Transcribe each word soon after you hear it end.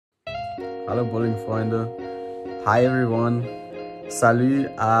Hallo Bowling-Freunde. Hi everyone. Salut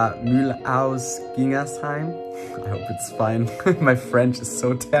à Wittelsheim. I hope it's fine. My French is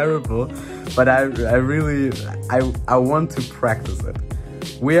so terrible, but I want to practice it.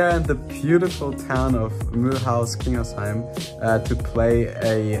 We are in the beautiful town of Wittelsheim to play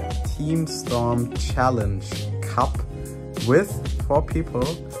a Team Storm Challenge Cup with 4 people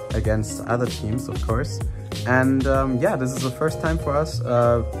against other teams, of course. And yeah, this is the first time for us.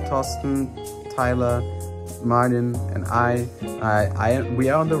 Thorsten, Tyler, Martin and we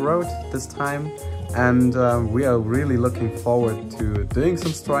are on the road this time, and we are really looking forward to doing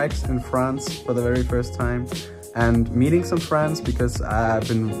some strikes in France for the very first time and meeting some friends, because I've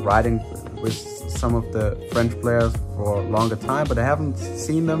been riding with some of the French players for a longer time, but I haven't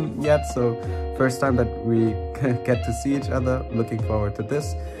seen them yet, so first time that we get to see each other. Looking forward to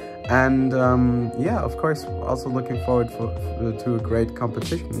this. And yeah, of course, also looking forward to a great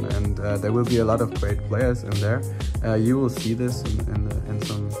competition, and there will be a lot of great players in there. You will see this in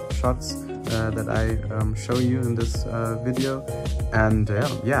some shots that I show you in this video. And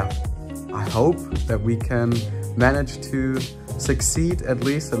yeah, I hope that we can manage to succeed at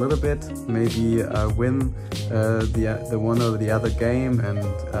least a little bit, maybe win the one or the other game, and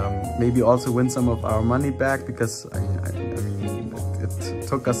maybe also win some of our money back, because I mean, it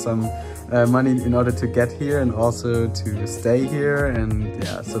took us some money in order to get here and also to stay here, and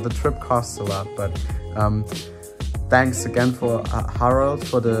yeah, so the trip costs a lot. But thanks again for Harold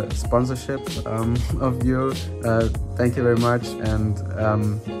for the sponsorship of you. Thank you very much. And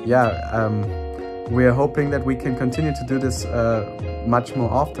yeah, we are hoping that we can continue to do this much more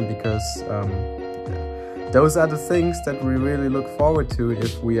often, because those are the things that we really look forward to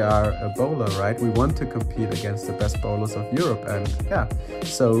if we are a bowler, right? We want to compete against the best bowlers of Europe, and yeah,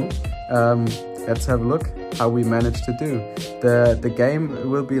 so let's have a look how we managed to do. The game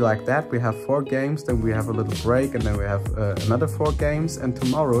will be like that. We have 4 games, then we have a little break, and then we have another 4 games, and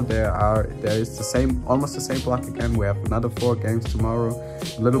tomorrow there is almost the same block again. We have another 4 games tomorrow,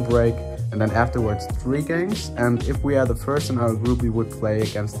 a little break, and then afterwards 3 games. And if we are the first in our group, we would play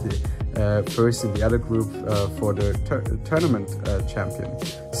against the first in the other group for the tournament champion.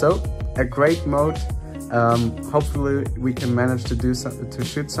 So a great mode. Hopefully we can manage to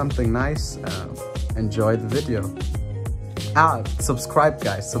shoot something nice. Enjoy the video. Subscribe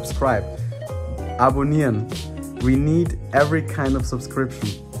guys, subscribe. Abonnieren. We need every kind of subscription.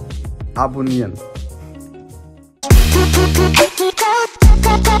 Abonnieren.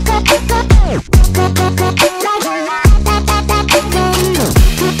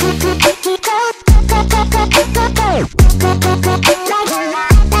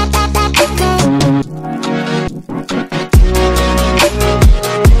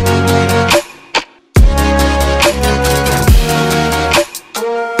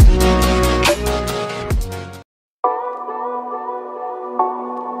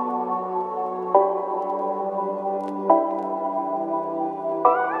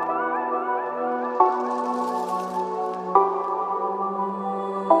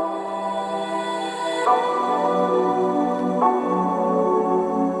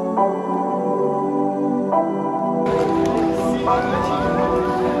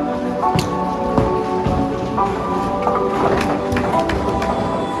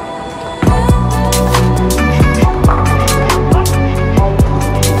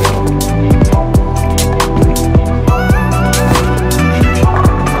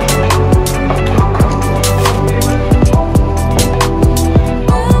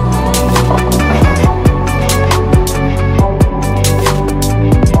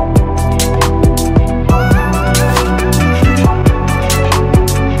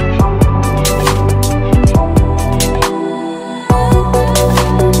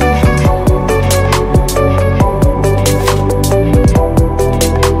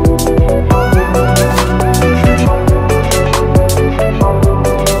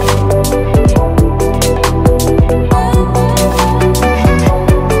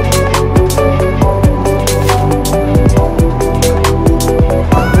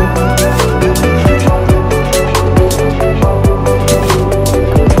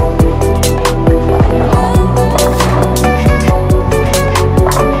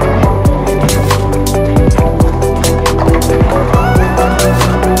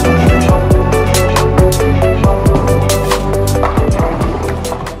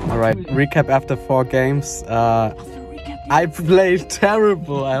 Recap after 4 games. I played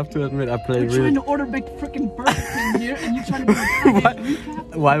terrible, I have to admit. I played really... You're trying to order big freaking Burger King here, and you're trying to do a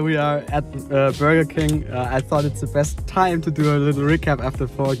recap? While we are at Burger King, I thought it's the best time to do a little recap after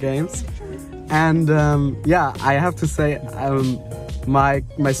 4 games. And yeah, I have to say, my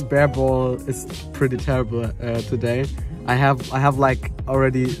spare ball is pretty terrible today. I have like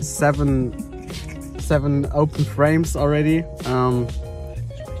already seven open frames already.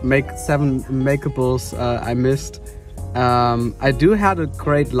 Make 7 makeables I missed. I do had a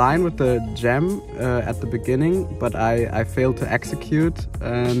great line with the gem at the beginning, but I failed to execute,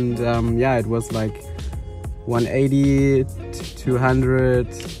 and yeah, it was like 180, 200,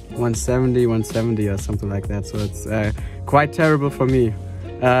 170, 170 or something like that. So it's quite terrible for me.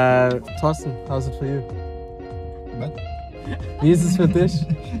 Thorsten, how's it for you? Was? Wie ist es für dich?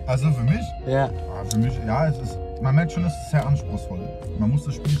 Also für mich? Ja. Für mich, ja, es ist, man merkt schon, es ist sehr anspruchsvoll. Man muss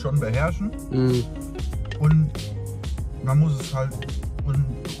das Spiel schon beherrschen und man muss es halt, und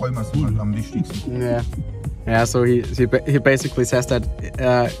Träumer sind halt am wichtigsten. Yeah. Yeah, so he basically says that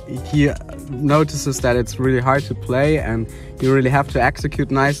he notices that it's really hard to play and you really have to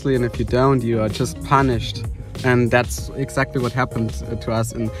execute nicely, and if you don't, you are just punished. And that's exactly what happened to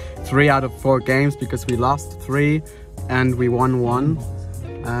us in 3 out of 4 games, because we lost 3 and we won 1.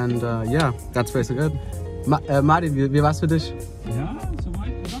 And yeah, that's basically good. Martin, wie war's für dich? Ja, soweit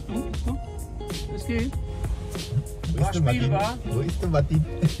in Ordnung. So, es geht. Wo ist der Martin?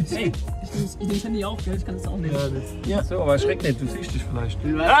 Hey, ich nehme das Handy auf, gell? Ich kann es auch nehmen. Ja. So, aber erschreck nicht, du siehst dich vielleicht.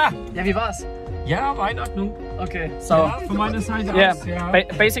 Ja, wie war's? Ja, war in Ordnung. Okay, so Ja, von meiner Seite aus, ja.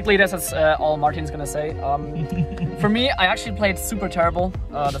 Basically this is all Martin's gonna say. For me, I actually played super terrible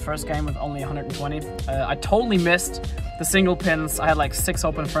the first game with only 120. I totally missed the single pins. I had like 6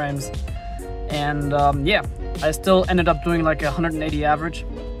 open frames, and yeah, I still ended up doing like a 180 average.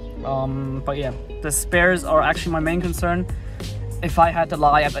 But yeah, the spares are actually my main concern. If I had to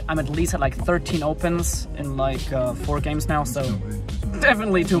lie, I'm at least at like 13 opens in like 4 games now, so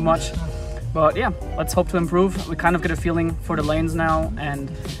definitely too much. But yeah, let's hope to improve. We kind of get a feeling for the lanes now, and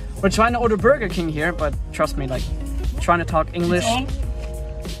we're trying to order Burger King here, but trust me, like, trying to talk English.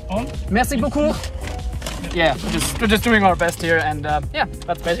 On? Merci beaucoup. Yeah, we're just doing our best here, and yeah,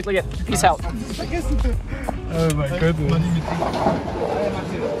 that's basically it. Peace out. Oh my goodness.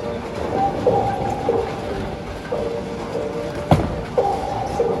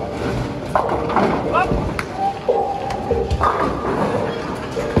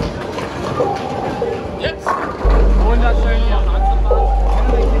 Jetzt. Wunderschön hier am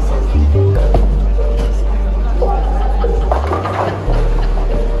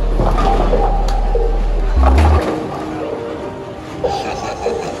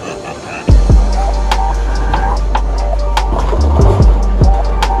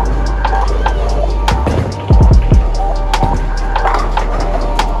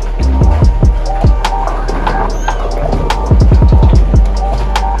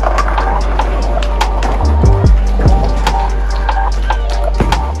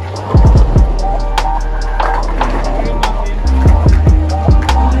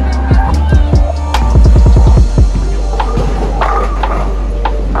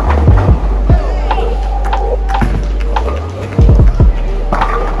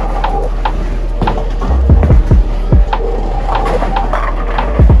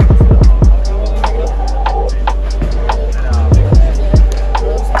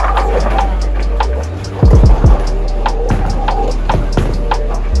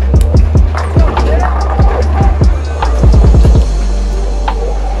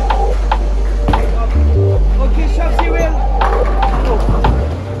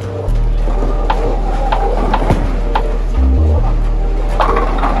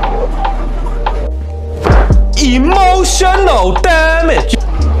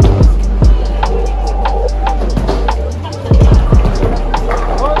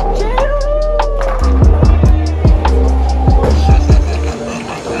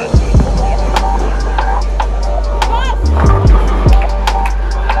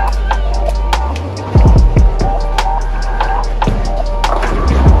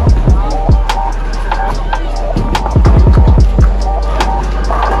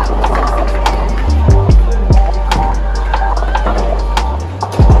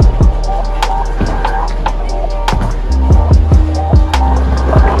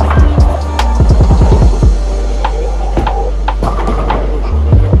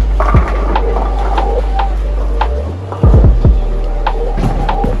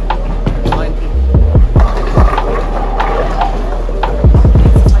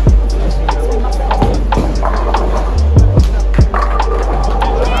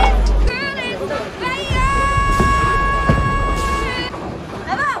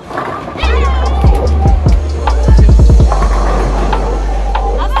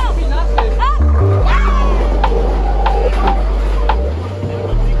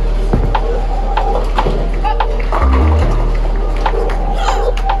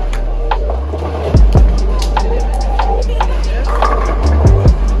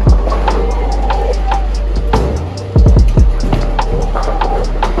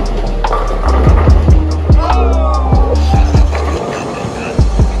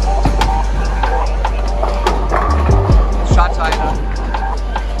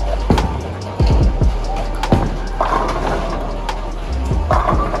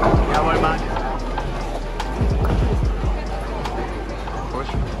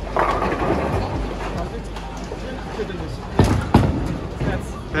durch.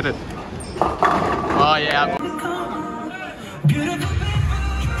 Hit it. Oh yeah.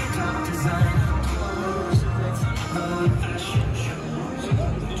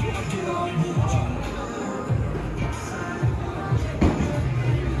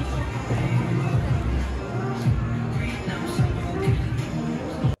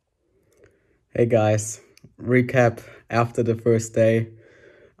 Hey guys, recap after the first day.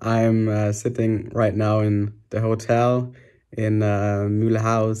 I'm sitting right now in the hotel in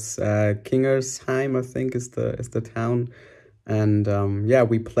Mühlhaus, Kingersheim, I think is the town. And yeah,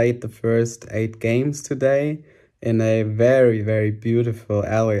 we played the first 8 games today in a very, very beautiful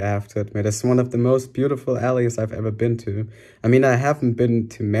alley, I have to admit. It's one of the most beautiful alleys I've ever been to. I mean, I haven't been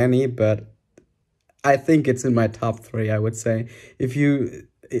to many, but I think it's in my top 3, I would say. If you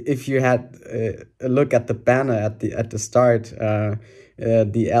had a look at the banner at the start,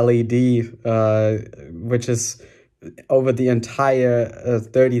 the LED, which is over the entire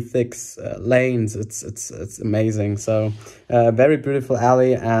 36 lanes, it's amazing. So very beautiful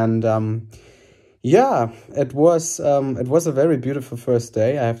alley, and yeah, it was a very beautiful first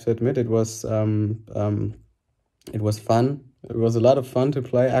day. I have to admit, it was fun. It was a lot of fun to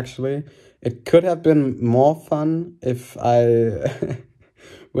play, actually. It could have been more fun if I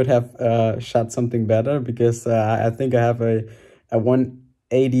would have shot something better, because I think I have a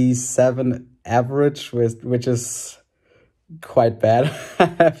 187 average, which is quite bad, I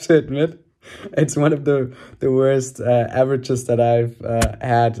have to admit. It's one of the worst averages that I've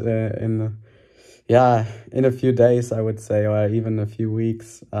had in a few days, I would say, or even a few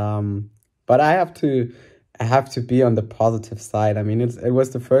weeks. But I have to be on the positive side. I mean, it was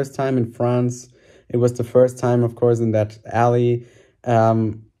the first time in France. It was the first time, of course, in that alley.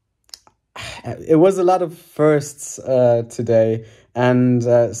 It was a lot of firsts today, and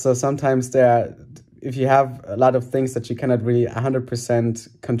so sometimes if you have a lot of things that you cannot really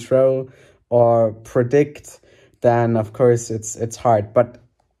 100% control or predict, then of course it's hard. But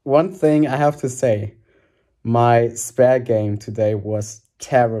one thing I have to say, my spare game today was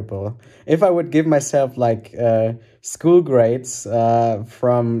terrible. If I would give myself like school grades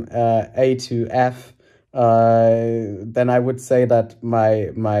from A to F, then I would say that my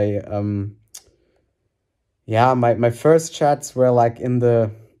first shots were like in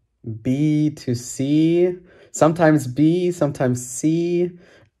the B to C, sometimes B, sometimes C.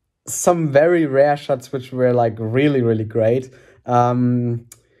 Some very rare shots which were like really, really great. I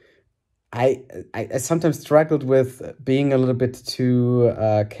sometimes struggled with being a little bit too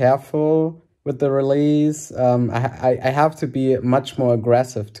careful with the release. I have to be much more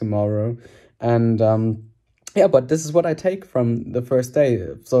aggressive tomorrow. And yeah, but this is what I take from the first day.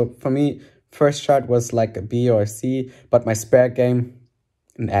 So for me, first shot was like a B or a C, but my spare game,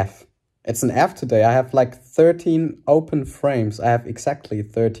 an F. It's an F today. I have like 13 open frames. I have exactly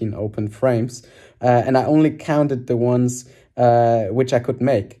 13 open frames. And I only counted the ones which I could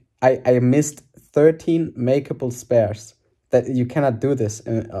make. I missed 13 makeable spares. That you cannot do this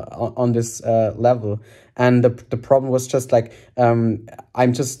on this level. And the problem was just like, I'm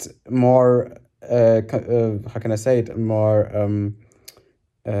just more, how can I say it, more,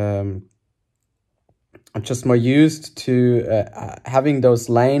 I'm just more used to having those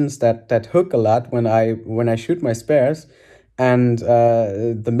lanes that hook a lot when I shoot my spares. And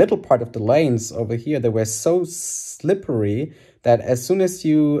the middle part of the lanes over here, they were so slippery that as soon as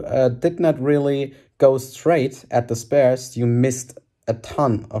you did not really go straight at the spares, you missed a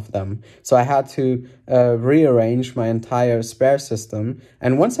ton of them. So I had to rearrange my entire spare system.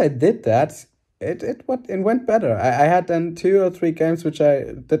 And once I did that, it went better. I had then 2 or 3 games which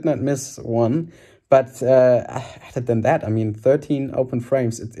I did not miss one. But other than that, I mean, 13 open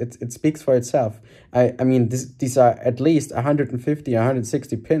frames, it speaks for itself. I mean, these are at least 150,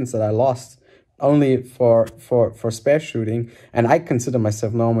 160 pins that I lost only for spare shooting. And I consider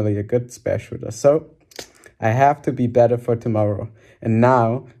myself normally a good spare shooter. So I have to be better for tomorrow. And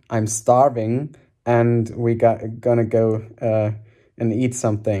now I'm starving, and we gonna go and eat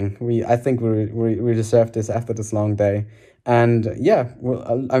something. I think we deserve this after this long day. And yeah,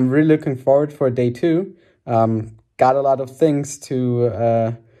 well, I'm really looking forward for day 2. Got a lot of things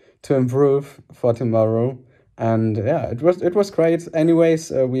to improve for tomorrow, and yeah, it was great. Anyways,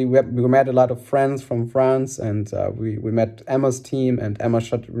 we met a lot of friends from France, and we met Emma's team, and Emma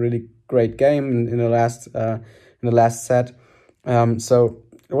shot a really great game in the last set. So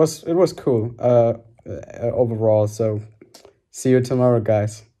it was cool overall. So see you tomorrow,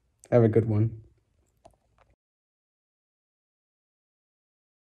 guys. Have a good one.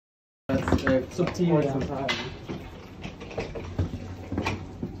 Subtil.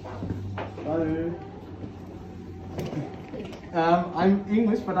 Salut. I'm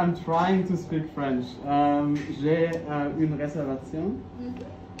English, but I'm trying to speak French. J'ai une réservation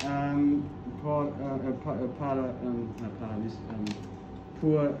pour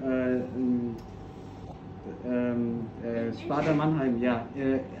pour Sparta Mannheim. Yeah,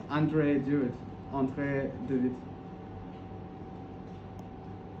 André David. André David.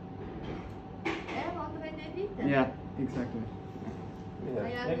 André David? Yeah, exactly. I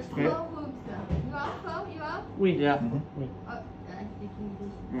have 4 books. You are 4? You are? Oui. Yeah. Oh, I speak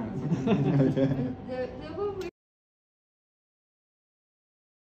English. Yeah. The